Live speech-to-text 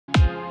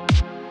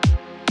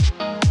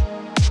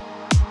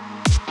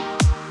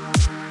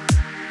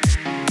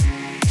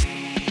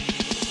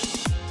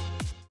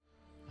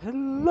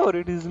Hello,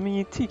 it is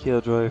me,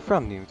 Killjoy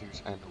from the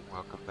Amateurs, and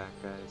welcome back,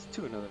 guys,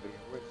 to another video.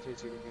 Where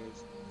today's video,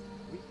 guys,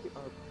 we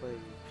are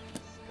playing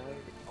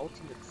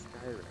Ultimate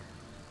Skyrim.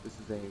 This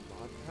is a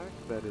mod pack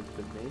that has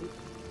been made,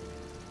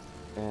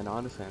 and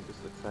honestly, I'm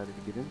just excited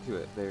to get into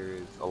it. There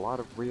is a lot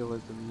of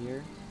realism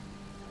here.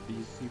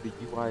 You see the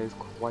UI is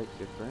quite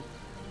different,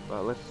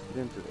 but let's just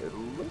get into it. It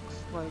looks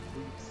like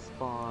we've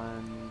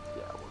spawned,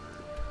 yeah,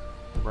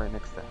 we're right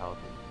next to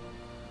Helgen.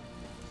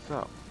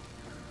 So,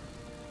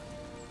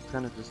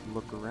 kind of just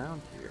look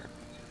around here.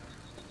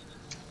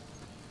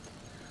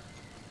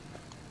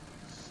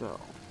 So,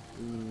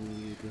 we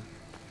need...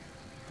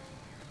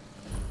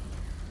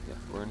 yeah,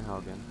 we're in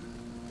Helgen.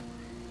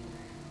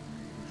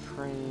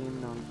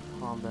 Train on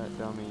combat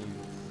dummies.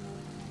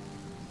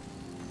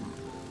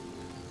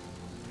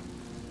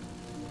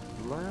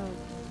 Let's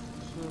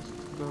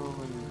just go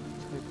and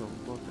take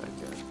a look, I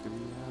guess. Do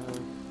we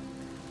have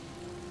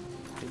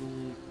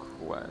any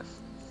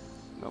quests?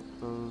 Nope,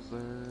 those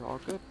are all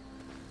good.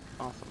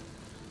 Awesome.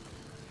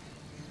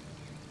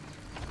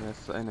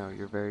 Yes, I know,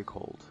 you're very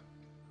cold.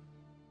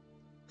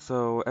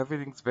 So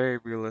everything's very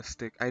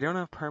realistic. I don't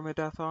have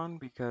permadeath on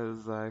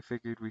because I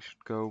figured we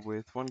should go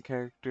with one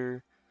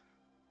character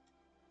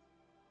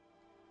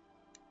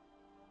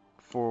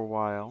for a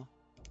while.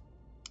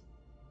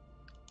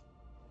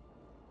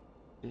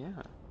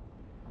 Yeah.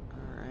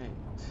 Alright.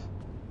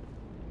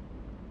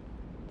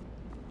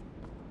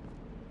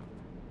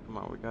 Come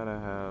on, we gotta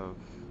have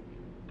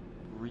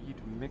read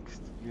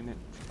mixed unit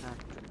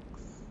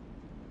tactics.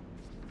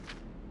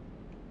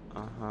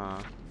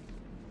 Uh-huh.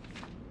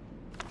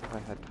 If I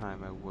had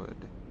time, I would.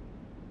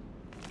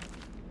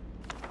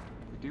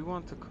 We do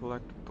want to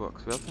collect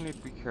books. We also need to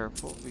be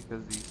careful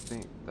because these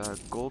things,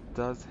 gold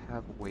does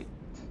have weight.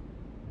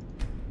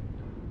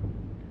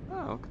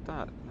 Oh, look at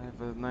that. I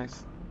have a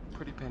nice,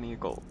 pretty penny of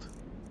gold.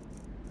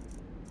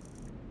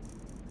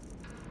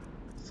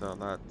 So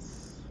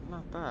that's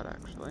not bad,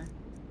 actually.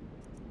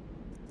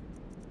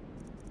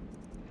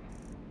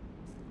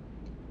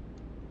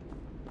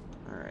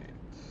 Alright.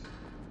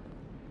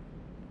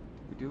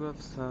 We do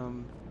have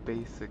some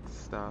basic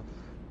stuff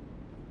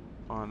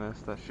on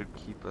us that should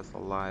keep us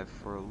alive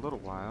for a little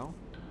while.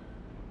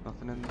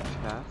 Nothing in the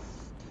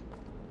chest.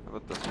 How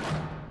about this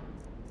one?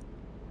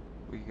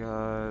 We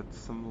got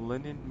some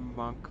linen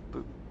monk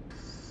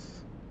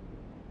boots.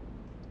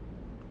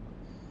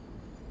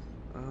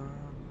 Oh,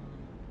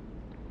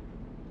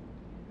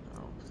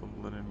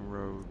 some linen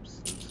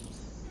robes.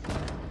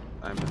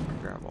 I'm just gonna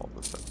grab all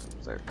the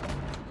items there.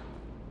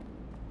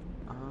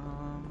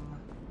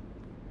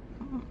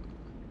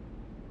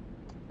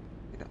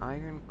 An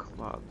iron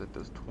club that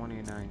does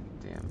 29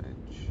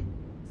 damage.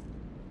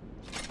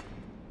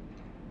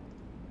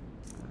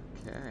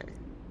 Okay.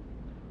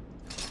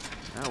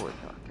 Now we're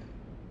talking.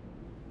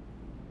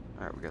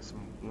 Alright, we got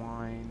some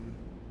wine.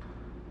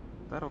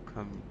 That'll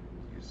come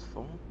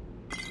useful.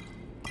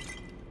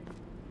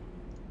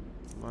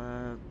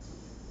 Let's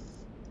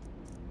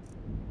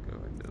go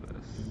into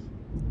this.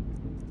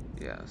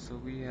 Yeah, so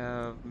we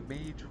have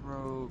mage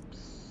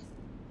robes.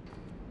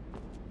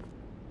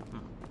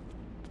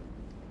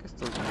 Guess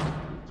those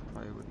boots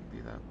probably wouldn't be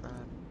that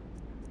bad.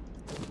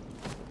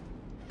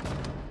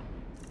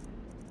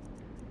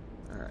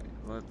 Alright,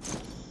 let's...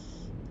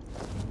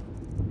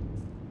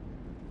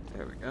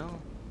 there we go.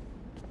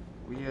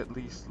 We at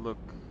least look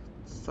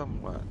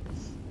somewhat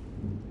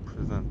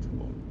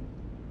presentable.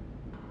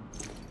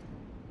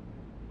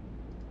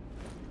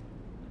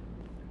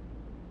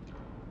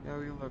 Yeah,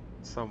 we look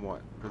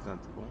somewhat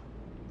presentable.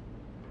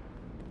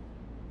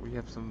 We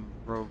have some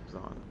robes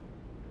on.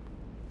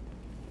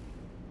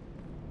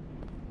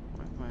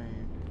 Why am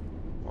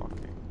I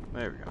walking?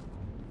 There we go.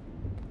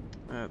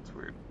 That's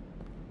weird.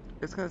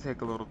 It's gonna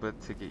take a little bit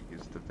to get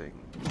used to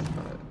things,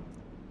 but...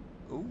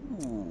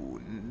 ooh,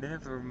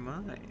 never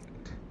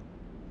mind.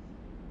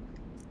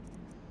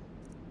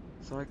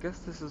 So I guess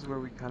this is where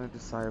we kind of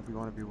decide if we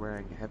want to be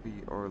wearing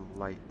heavy or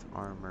light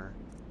armor.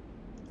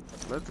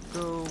 Let's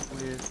go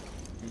with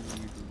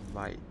the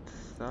light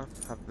stuff.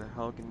 Have the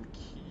Helgen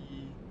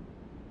key,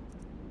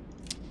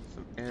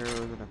 some arrows,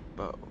 and a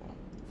bow.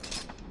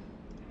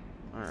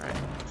 Alright.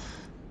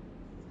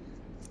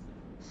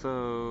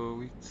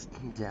 So,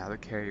 yeah, the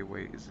carry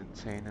weight is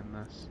insane in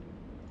this.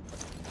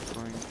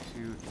 I'm going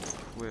to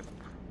equip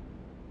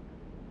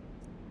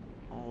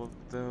all of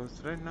those.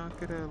 Did I not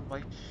get a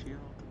light shield?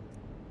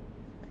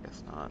 I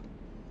guess not.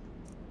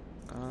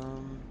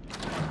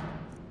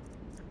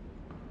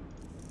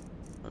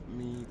 Let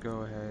me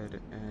go ahead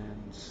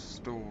and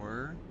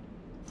store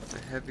the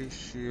heavy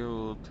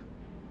shield.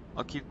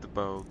 I'll keep the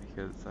bow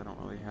because I don't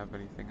really have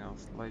anything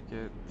else like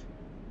it.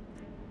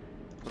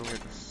 Put away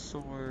the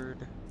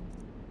sword.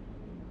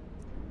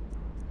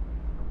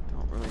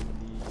 Don't really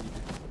need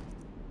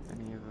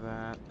any of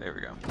that. There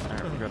we go.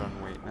 Alright, we're good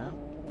on weight now.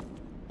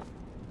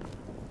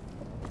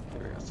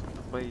 There we go, some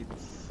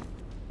plates.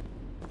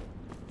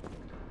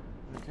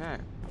 Okay.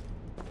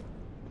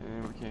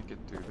 And we can't get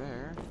through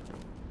there.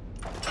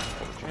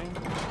 Pull the chain.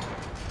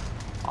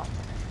 Awesome.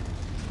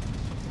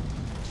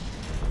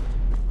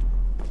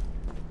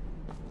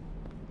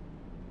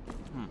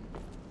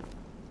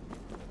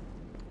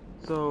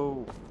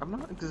 So, I'm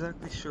not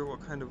exactly sure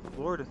what kind of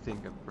lore to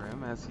think of for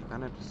him, as he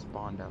kind of just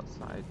spawned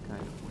outside, kind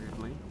of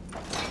weirdly.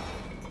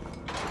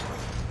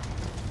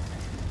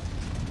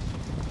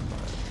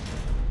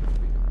 Here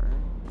we are.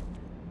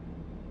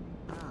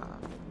 Ah.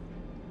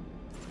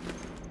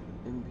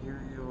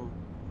 Imperial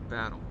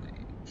Battle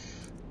Mage.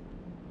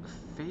 A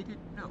faded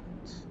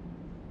note.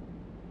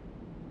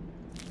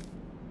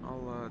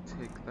 I'll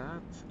take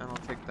that, and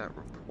I'll take that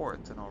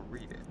report, and I'll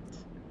read it.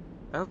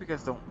 I hope you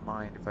guys don't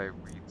mind if I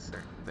read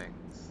certain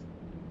things.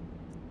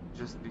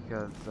 Just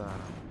because,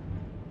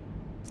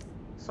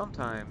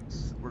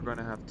 sometimes we're going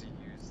to have to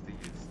use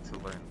these to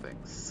learn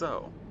things.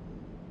 So,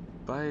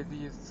 by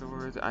the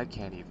authority... I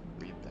can't even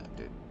read that,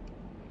 dude.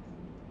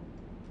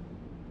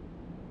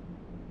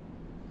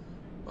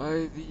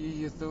 By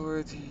the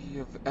authority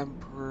of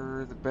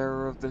Emperor, the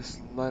bearer of this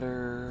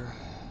letter,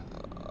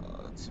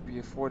 to be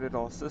afforded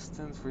all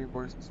assistance,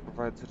 reimbursements to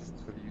provide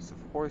citizens for the use of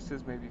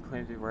horses may be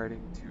claimed in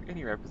writing to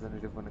any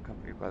representative when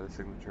accompanied by the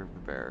signature of the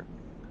bearer.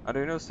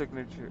 Under no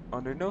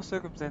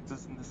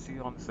circumstances in the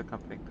seal on this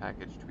accompanying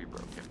package to be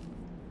broken.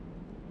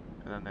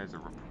 And then there's a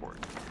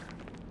report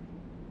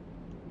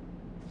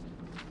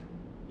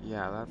here.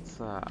 Yeah,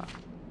 that's a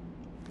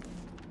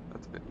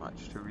bit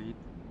much to read.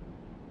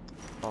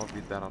 I'll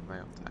read that on my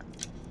own time.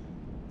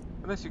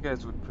 Unless you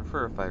guys would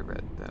prefer if I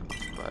read them,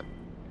 but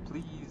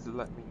please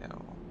let me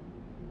know.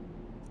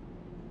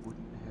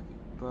 Wooden heavy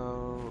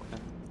bow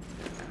and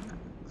an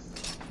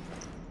axe.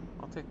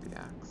 I'll take the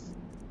axe.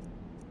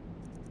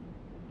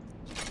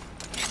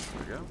 There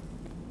we go.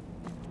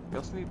 You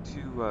also need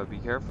to be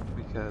careful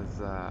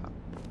because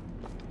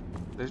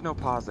there's no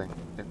pausing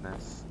in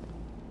this.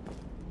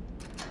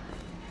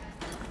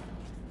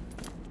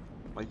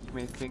 Like, you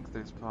may think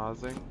there's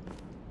pausing,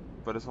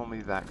 but it's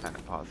only that kind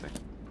of pausing.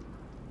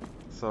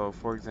 So,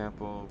 for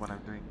example, when I'm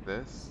doing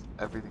this,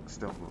 everything's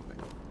still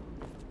moving.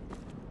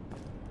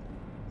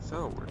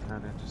 So, we're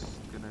kind of just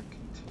gonna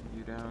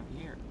continue down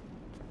here.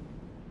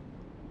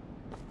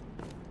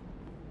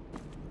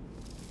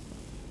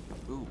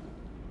 Ooh,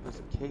 there's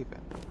a cave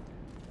in.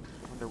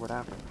 Wonder what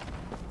happened.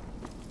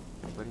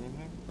 Anybody in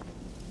here?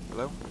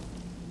 Hello?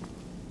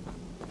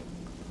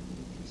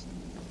 Interesting.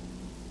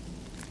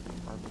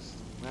 Harvest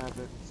some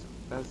rabbits, some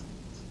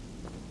pheasants.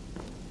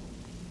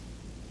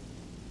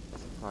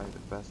 This is probably the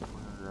best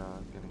we're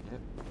gonna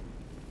get.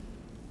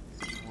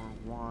 Some more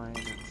wine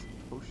and some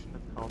potion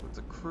of health. It's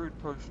a crude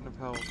potion of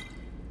health.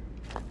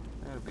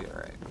 That'll be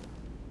alright.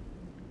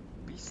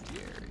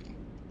 Bestiary.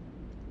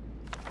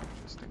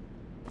 Interesting.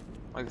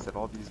 Like I said,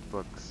 all these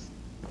books,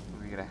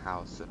 when we get a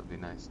house, it'll be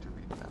nice to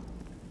read them.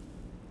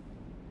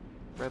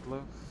 Red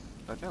loaf,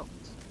 a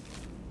note.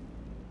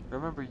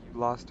 Remember, you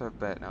lost our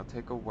bet. Now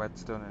take a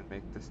whetstone and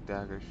make this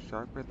dagger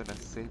sharper than a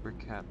saber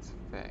cat's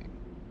fang.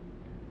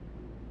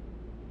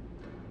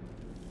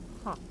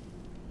 Huh.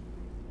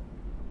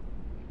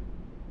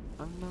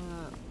 I'm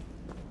not...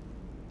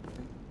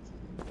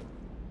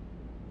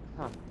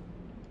 Huh.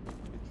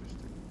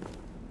 Interesting.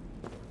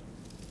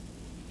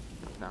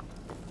 No.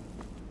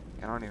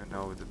 I don't even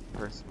know who the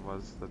person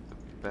was that the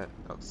bet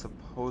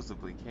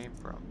supposedly came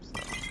from, so...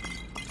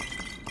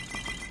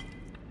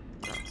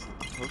 Got some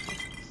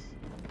potions.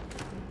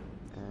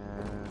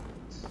 And...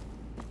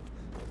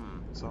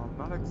 so I'm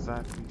not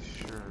exactly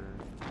sure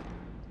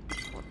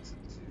what to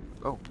do.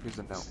 Oh, here's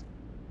a note.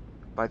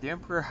 By the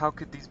Emperor, how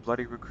could these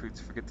bloody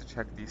recruits forget to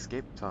check the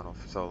escape tunnel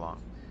for so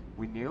long?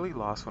 We nearly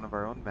lost one of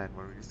our own men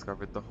when we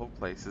discovered the whole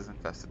place is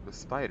infested with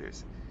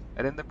spiders.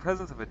 And in the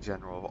presence of a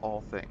general of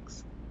all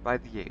things, by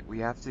the 8, we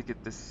have to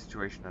get this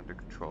situation under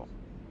control.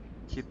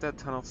 Keep that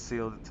tunnel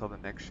sealed until the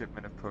next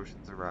shipment of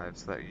potions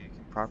arrives so that you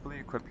can properly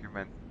equip your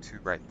men to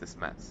right this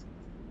mess.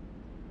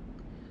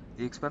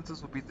 The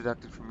expenses will be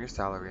deducted from your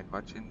salary and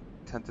much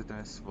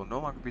intentiveness will no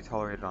longer be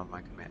tolerated on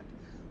my command.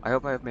 I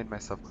hope I have made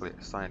myself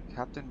clear. Signed,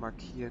 Captain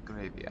Marquia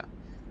Gravia.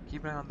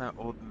 Keep an eye on that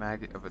old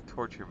maggot of a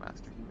torture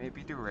master. He may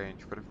be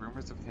deranged, but if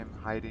rumors of him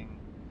hiding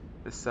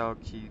the cell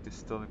key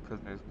distilled in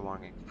prisoners'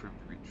 belongings prove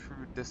to be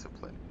true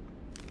discipline.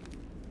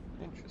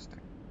 Interesting.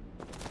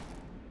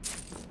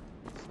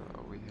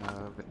 So we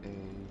have a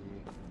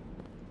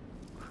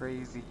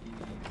crazy...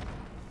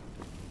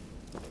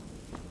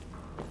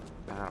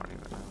 I don't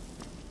even know.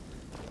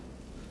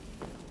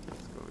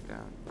 Let's go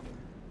down here.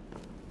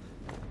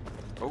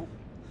 Oh!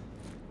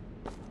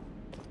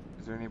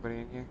 Is there anybody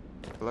in here?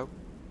 Hello?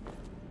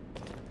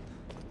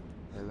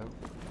 Hello?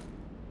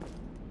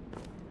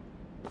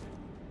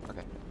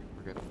 Okay,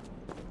 we're good.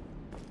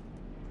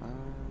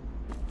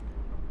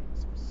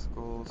 Some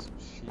skulls, some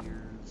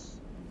shears.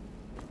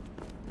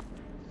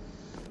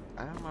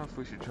 I don't know if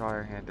we should try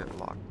our hand at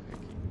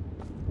lockpicking.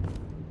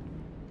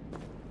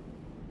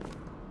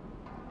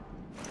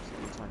 So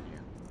what's on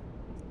you?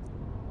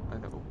 I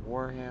have a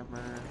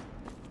warhammer.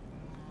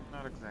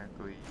 Not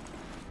exactly.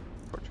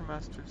 Torture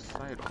Master's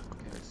Sidle.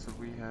 Okay, so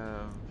we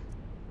have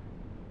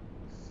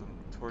some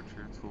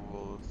torture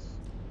tools.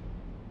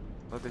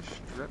 Leather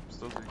strips,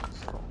 those are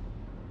useful.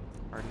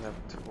 Already have a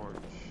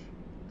torch.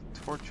 The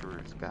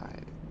Torturer's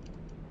Guide.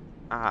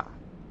 Ah!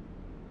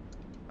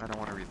 I don't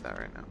want to read that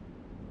right now.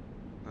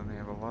 then they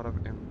have a lot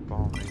of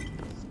embalming,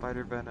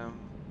 spider venom,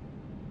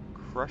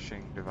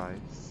 crushing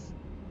device,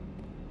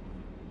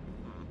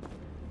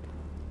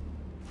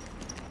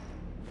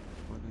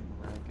 linen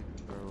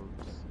ragged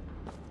robes,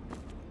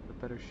 a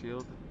better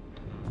shield,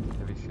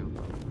 heavy shield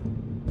though.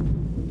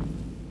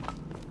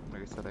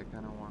 Like I said, I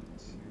kind of want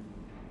to be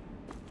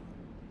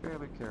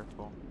fairly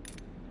careful.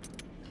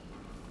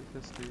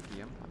 Brief history of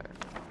the Empire.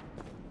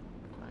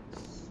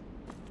 Nice.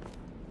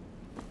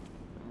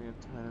 And we have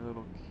tiny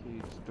little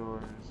cage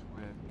doors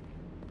with,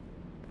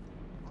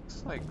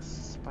 looks like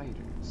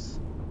spiders.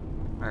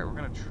 Alright, we're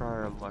gonna try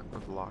our luck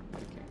with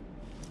lockpicking.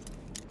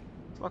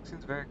 This lock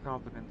seems very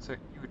competent, so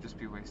you would just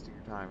be wasting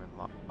your time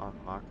on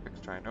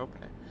lockpicks trying to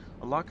open it.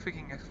 A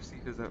lockpicking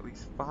expertise is at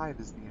least 5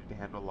 is needed to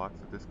handle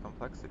locks of this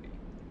complexity.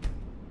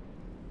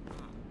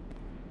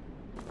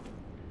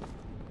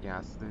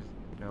 Yeah, so there's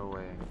no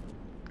way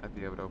I'd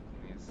be able to open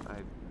these.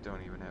 I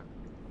don't even have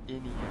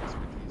any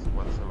expertise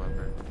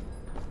whatsoever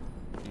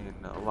in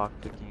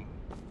lockpicking.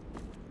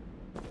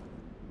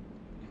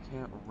 You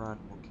can't run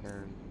will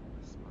carry you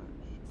this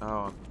much.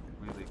 Oh, I'm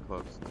really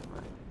close to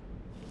my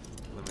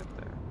limit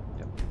there.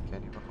 Yep,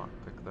 can't even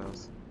lockpick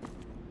those.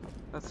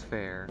 That's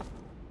fair.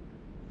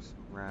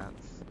 Some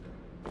rats.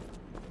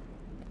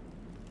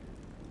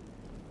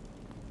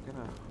 I'm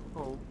gonna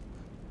hope.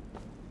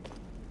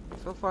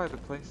 So far the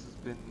place has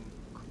been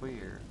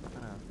clear.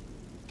 Kinda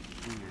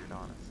weird,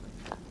 honestly.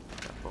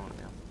 That bone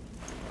meal.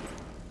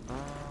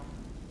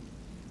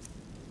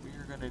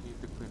 We're gonna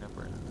need to clean up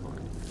our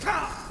inventory.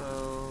 So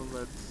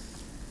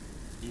let's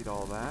eat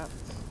all that.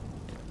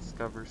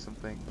 Discover some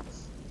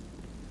things.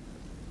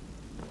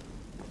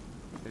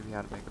 Maybe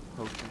how to make a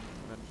potion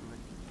eventually.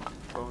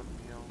 Bone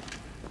meal.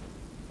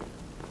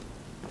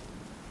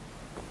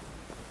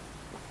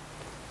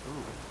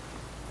 Ooh.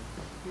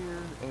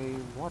 Here's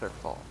a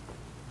waterfall.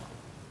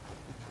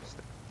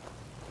 Interesting.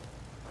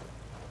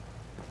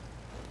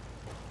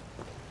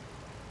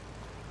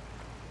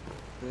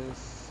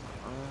 This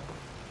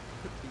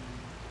could be.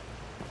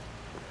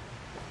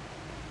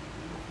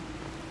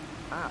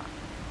 Ah.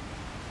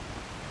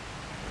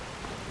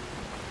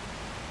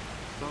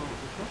 So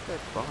it's not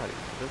that body. It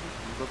doesn't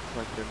look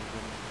like there was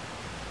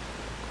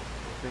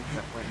anything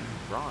that went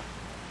wrong.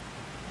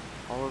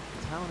 All of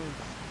the town is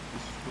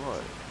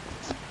destroyed.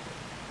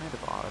 Kind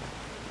of odd.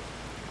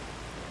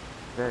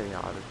 Very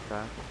odd, in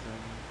fact.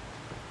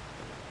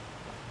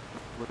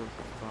 Would have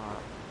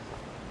thought.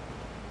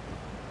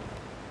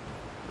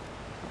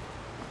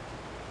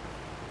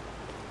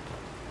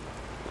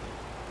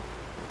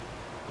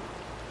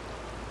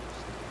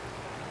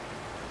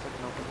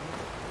 Second opening.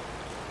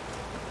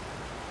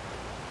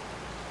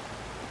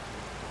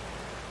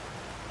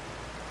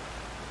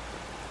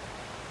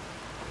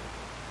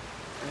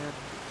 And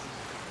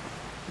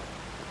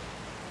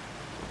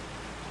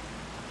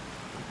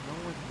no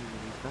one here,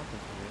 there's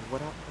nothing here.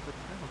 What happened to the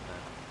town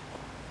then?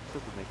 This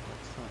doesn't make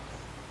much sense.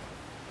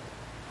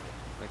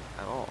 Like,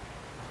 at all.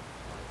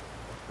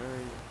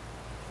 Very...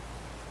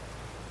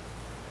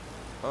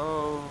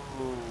 Oh,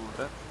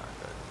 that's not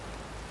good.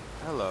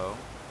 Hello.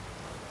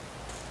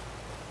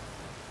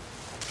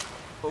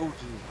 Oh,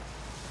 jeez.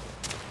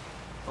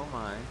 Oh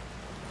my.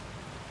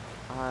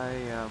 I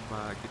am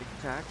getting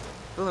attacked.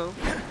 Hello.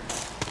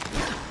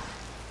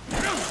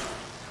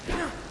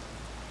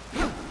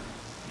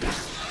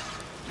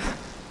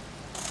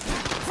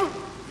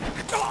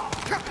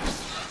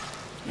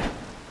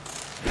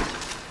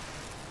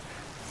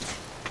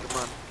 Come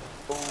on.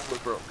 Oh,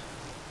 it broke.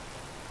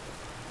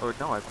 Oh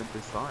no, I've been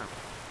disarmed.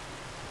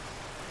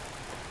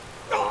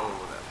 Oh,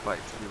 that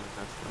fight's really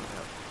messed me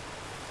up.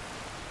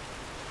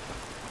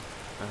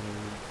 I've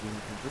been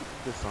completely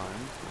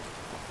disarmed.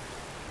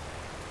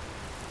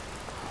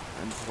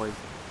 And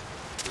poisoned.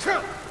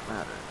 Doesn't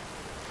matter.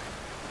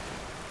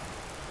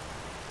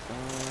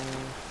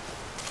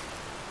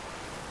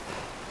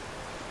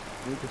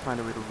 I need to find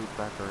a way to loop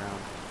back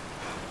around.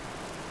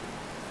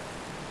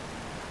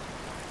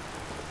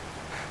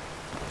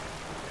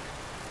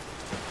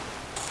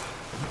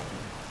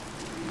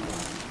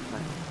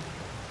 Nice.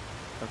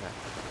 Okay.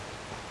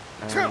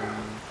 Since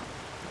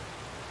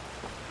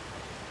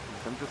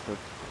I'm just a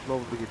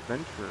lovely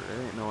adventurer, I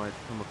didn't know I'd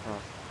come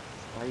across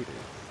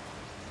spiders.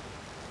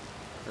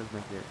 Where's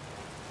my gear?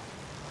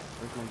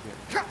 Where's my gear?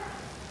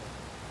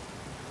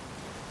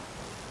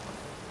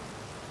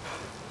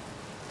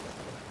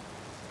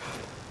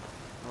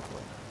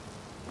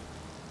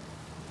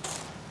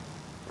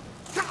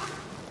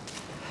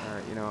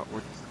 Alright, you know what,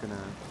 we're just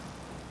gonna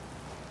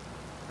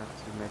have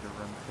to make a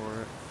run for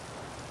it.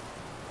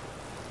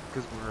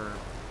 Because we're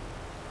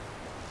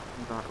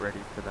not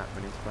ready for that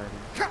many spiders.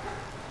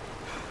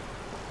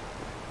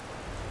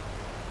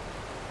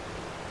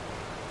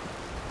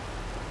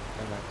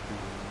 And that's being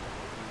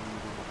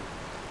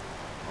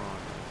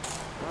honest.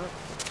 What?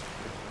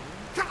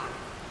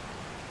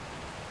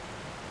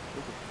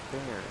 There's a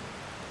bear.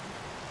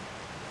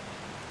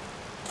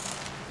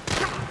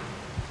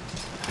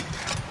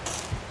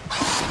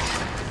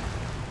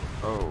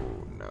 Oh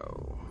no.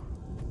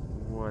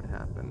 What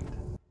happened?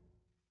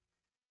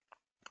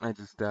 I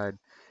just died.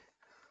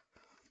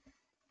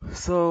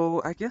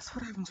 So, I guess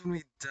what happens when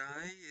we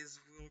die is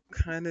we'll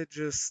kind of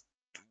just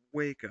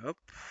wake up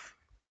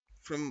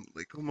from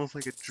like almost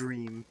like a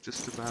dream,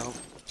 just about.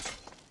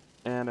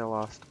 And I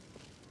lost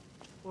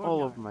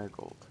all Orgnar. of my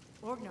gold.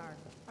 Orgnar,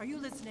 are you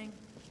listening?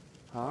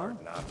 Huh?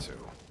 Hard not to.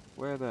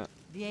 Where the?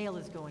 The ale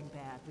is going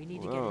bad. We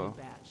need to get a Whoa. new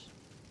batch.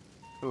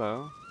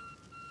 Hello?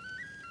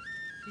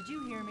 Did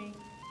you hear me?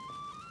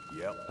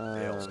 Yep,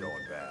 ale's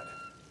going bad.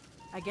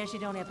 I guess you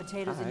don't have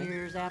potatoes in Hi. your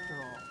ears after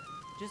all.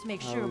 Just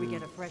make sure we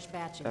get a fresh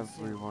batch in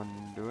soon.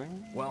 Everyone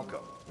doing?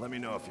 Welcome. Let me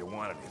know if you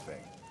want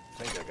anything.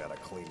 Think I got a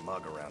clean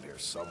mug around here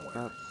somewhere.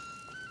 That's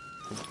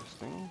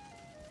interesting.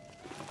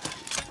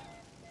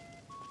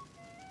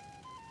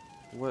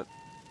 What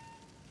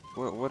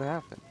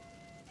happened?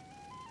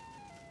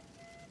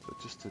 Is it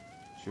just a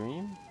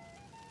dream?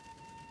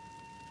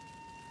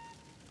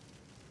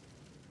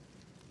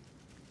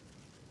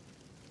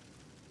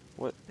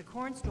 What? The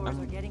corn stores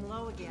are getting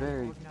low again,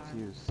 Very Orgnar.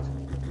 confused.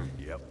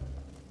 Yep,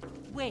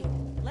 Wait,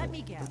 let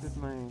me guess. What did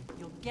my...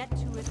 You'll get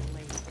to it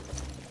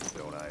later.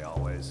 don't I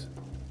always?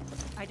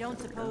 I don't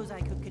suppose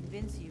I could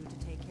convince you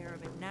to take care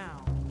of it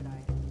now, could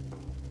I?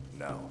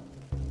 No.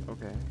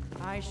 Okay.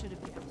 I should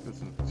have guessed.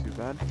 Isn't too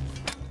bad.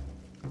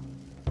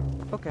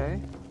 Okay.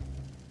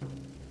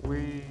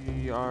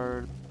 We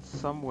are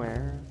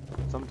somewhere,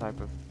 some type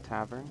of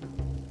tavern.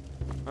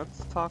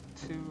 Let's talk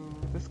to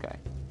this guy.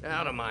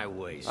 Out of my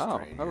way, Oh,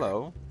 stranger.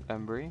 hello,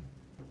 Embry.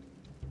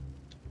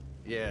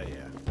 Yeah.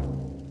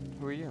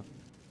 Who are you?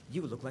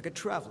 You look like a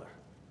traveler.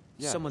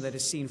 Yes. Someone that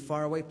has seen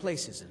faraway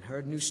places and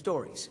heard new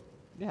stories.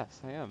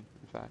 Yes, I am,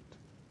 in fact.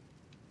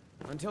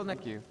 Until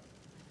next Thank you.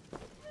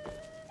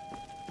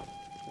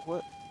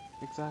 What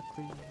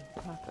exactly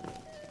happened?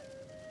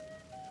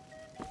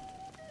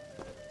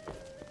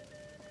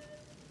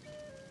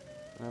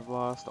 I've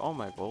lost all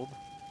my gold.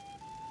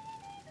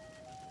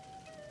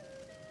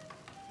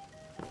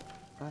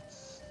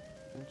 That's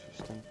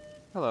interesting.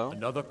 Hello.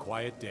 Another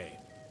quiet day.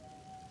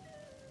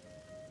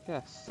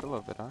 Yes,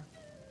 hello, Vidar.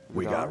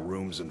 We Vidar? got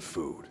rooms and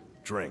food.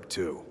 Drink,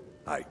 too.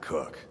 I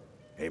cook.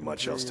 Ain't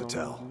much else to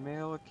Imperial tell.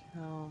 Mail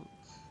account.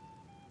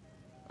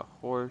 A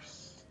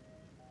horse.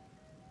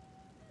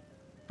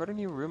 Heard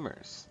any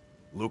rumors?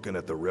 Lucan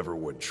at the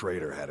Riverwood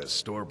Trader had his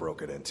store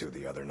broken into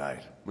the other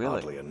night. Really?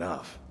 Oddly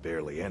enough,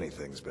 barely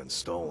anything's been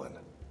stolen.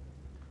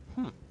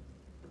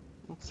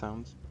 That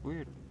sounds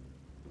weird.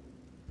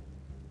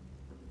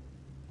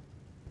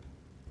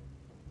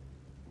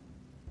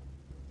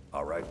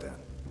 All right then.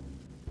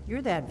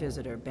 You're that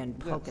visitor been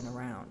poking Yes.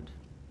 around.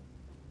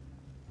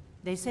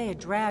 They say a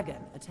dragon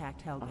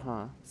attacked Helgen.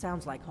 Uh-huh.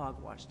 Sounds like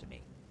hogwash to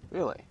me.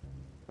 Really?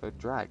 A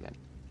dragon?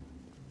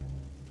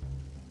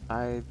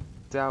 I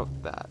doubt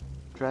that.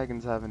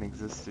 Dragons haven't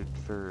existed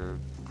for,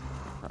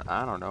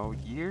 I don't know,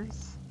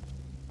 years?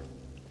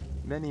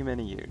 Many,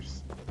 many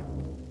years.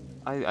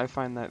 I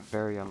find that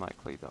very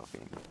unlikely,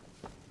 Delphine.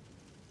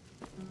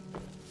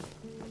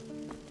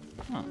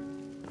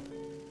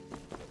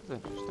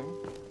 That's interesting.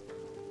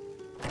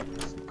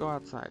 Let's go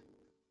outside.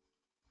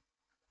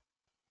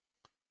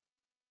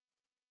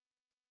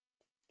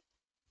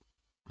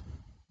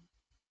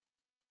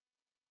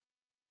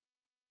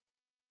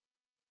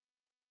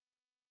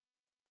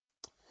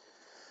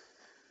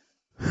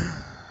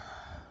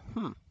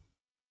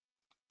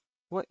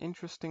 What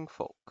interesting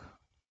folk.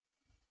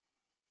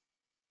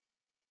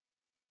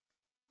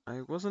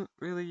 I wasn't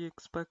really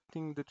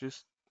expecting to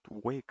just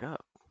wake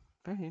up.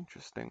 Very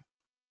interesting.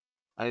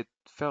 I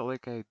felt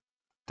like I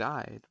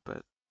died,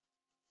 but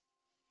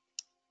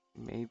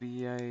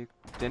maybe I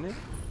didn't?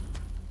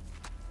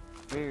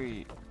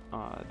 Very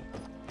odd.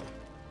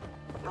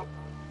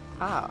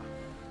 Ah!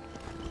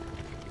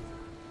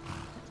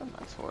 That's a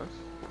nice horse.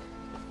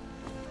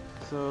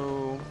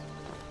 So,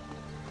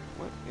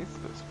 what is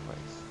this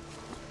place?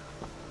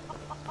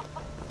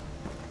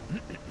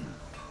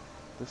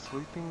 The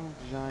Sleeping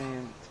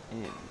Giant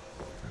Inn.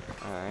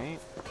 Alright.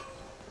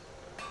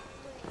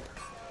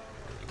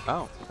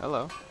 Oh,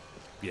 hello.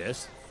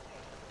 Yes?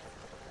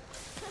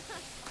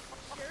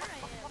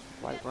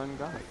 White-run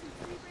guy.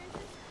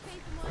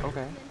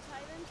 Okay.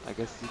 I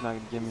guess he's not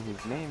gonna give me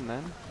his name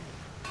then.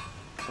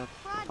 That's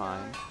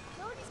fine.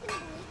 Nobody's gonna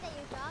believe that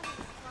your dog is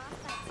a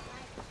frostbite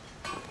spider.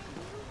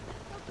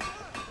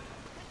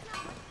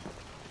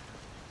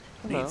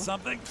 Hello, Need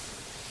something?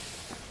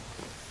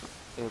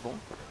 Abel.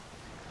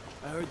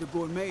 I heard the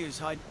gourmet is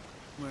hiding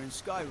somewhere in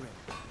Skyrim.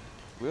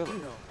 Really? You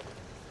know,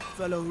 the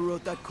fellow who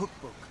wrote that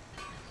cookbook.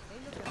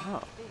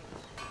 Oh.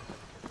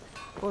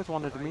 Always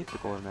wanted to meet the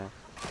gourmet.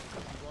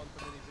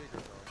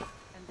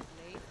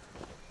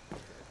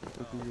 It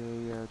would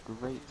be a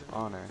great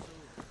honor.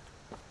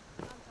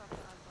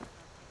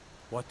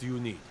 What do you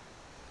need?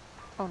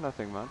 Oh,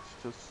 nothing much.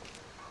 Just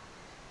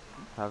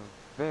have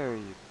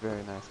very,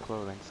 very nice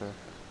clothing, sir.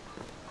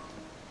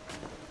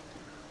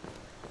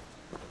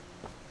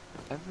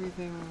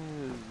 Everything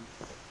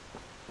is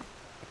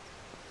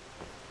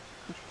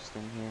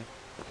interesting here.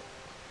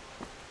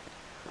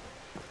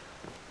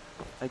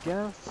 I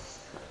guess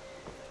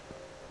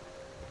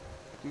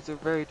these are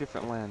very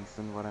different lands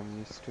than what I'm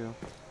used to.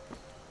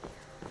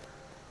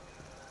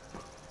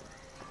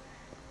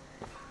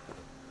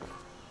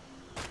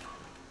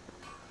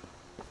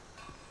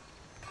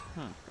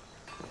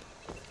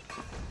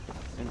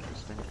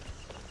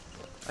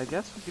 I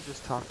guess we could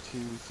just talk to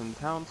some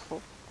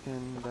townsfolk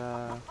and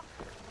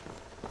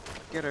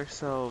get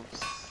ourselves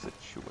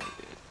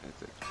situated.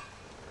 Is it?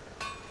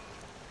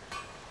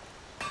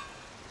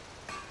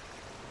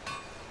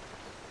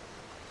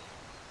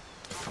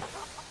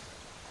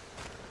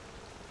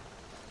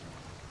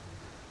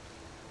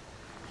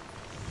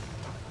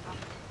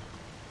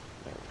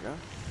 There we go.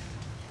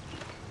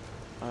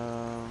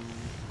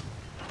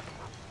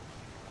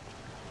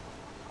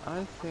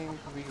 I think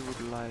we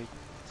would like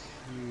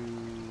to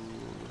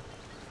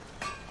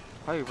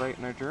probably write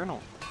in our journal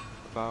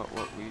about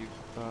what we've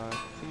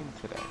seen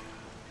today.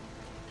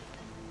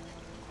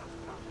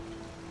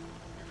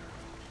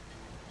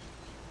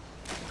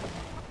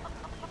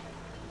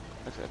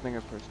 Actually, I think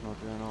a personal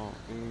journal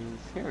is...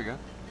 here we go.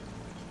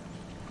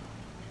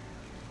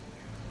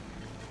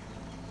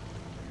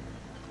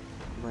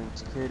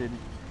 Links created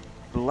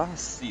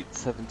last seat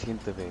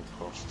 17th of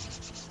April.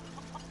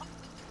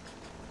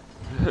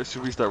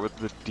 Should we start with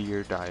the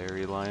Dear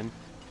Diary line?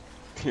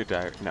 Dear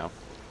Diary, no.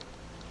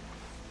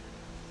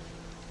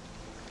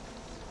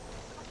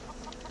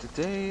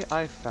 Today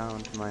I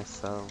found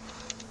myself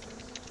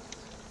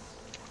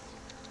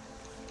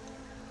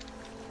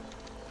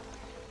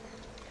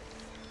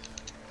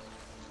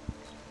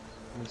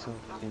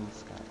in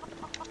Skyrim.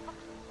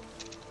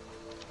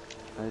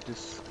 I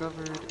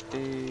discovered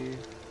a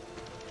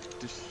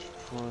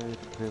destroyed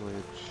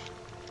village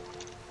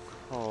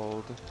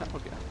called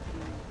Helga.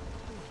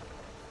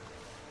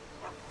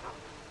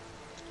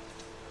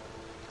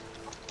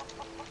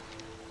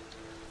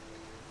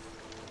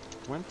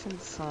 Went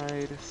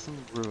inside some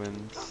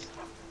ruins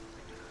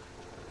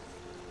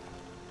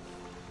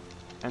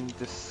and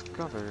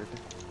discovered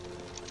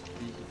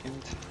the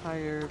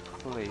entire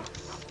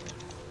place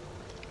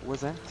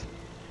was empty.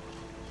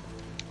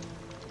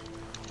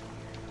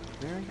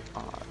 Very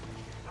odd.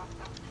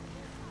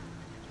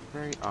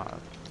 Very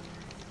odd.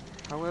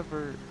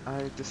 However,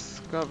 I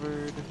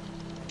discovered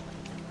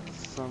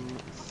some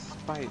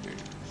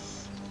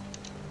spiders.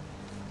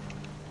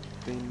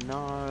 They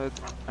gnawed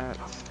at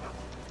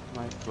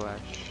my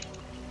flesh,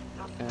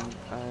 and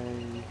I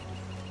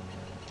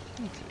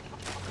fainted.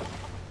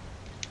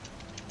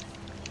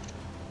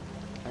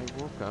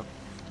 I woke up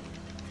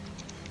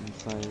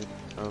inside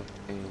of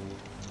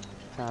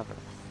a tavern.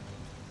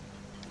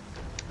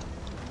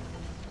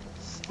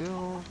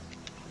 Still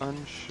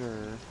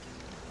unsure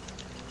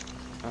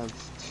as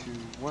to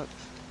what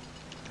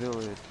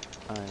village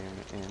I am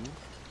in.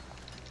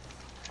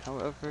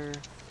 However,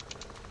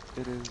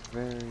 it is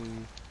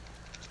very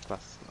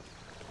bustling.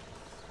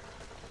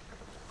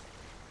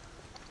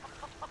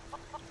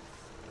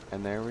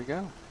 And there we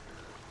go.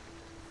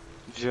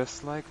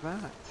 Just like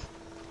that.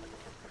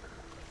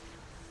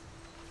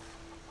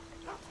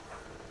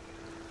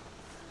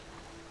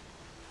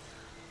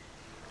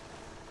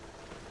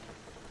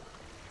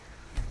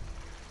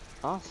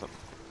 Awesome.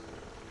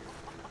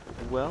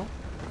 Well,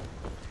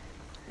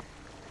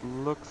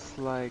 looks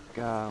like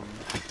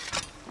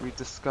we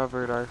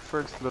discovered our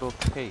first little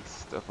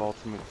taste of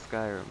Ultimate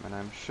Skyrim, and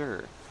I'm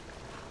sure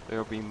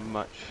there'll be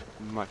much,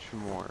 much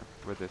more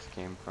where this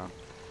came from.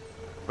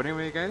 But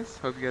anyway, guys,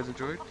 hope you guys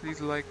enjoyed. Please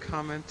like,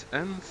 comment,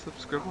 and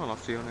subscribe, and I'll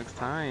see you next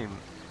time.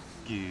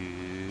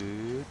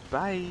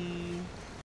 Goodbye.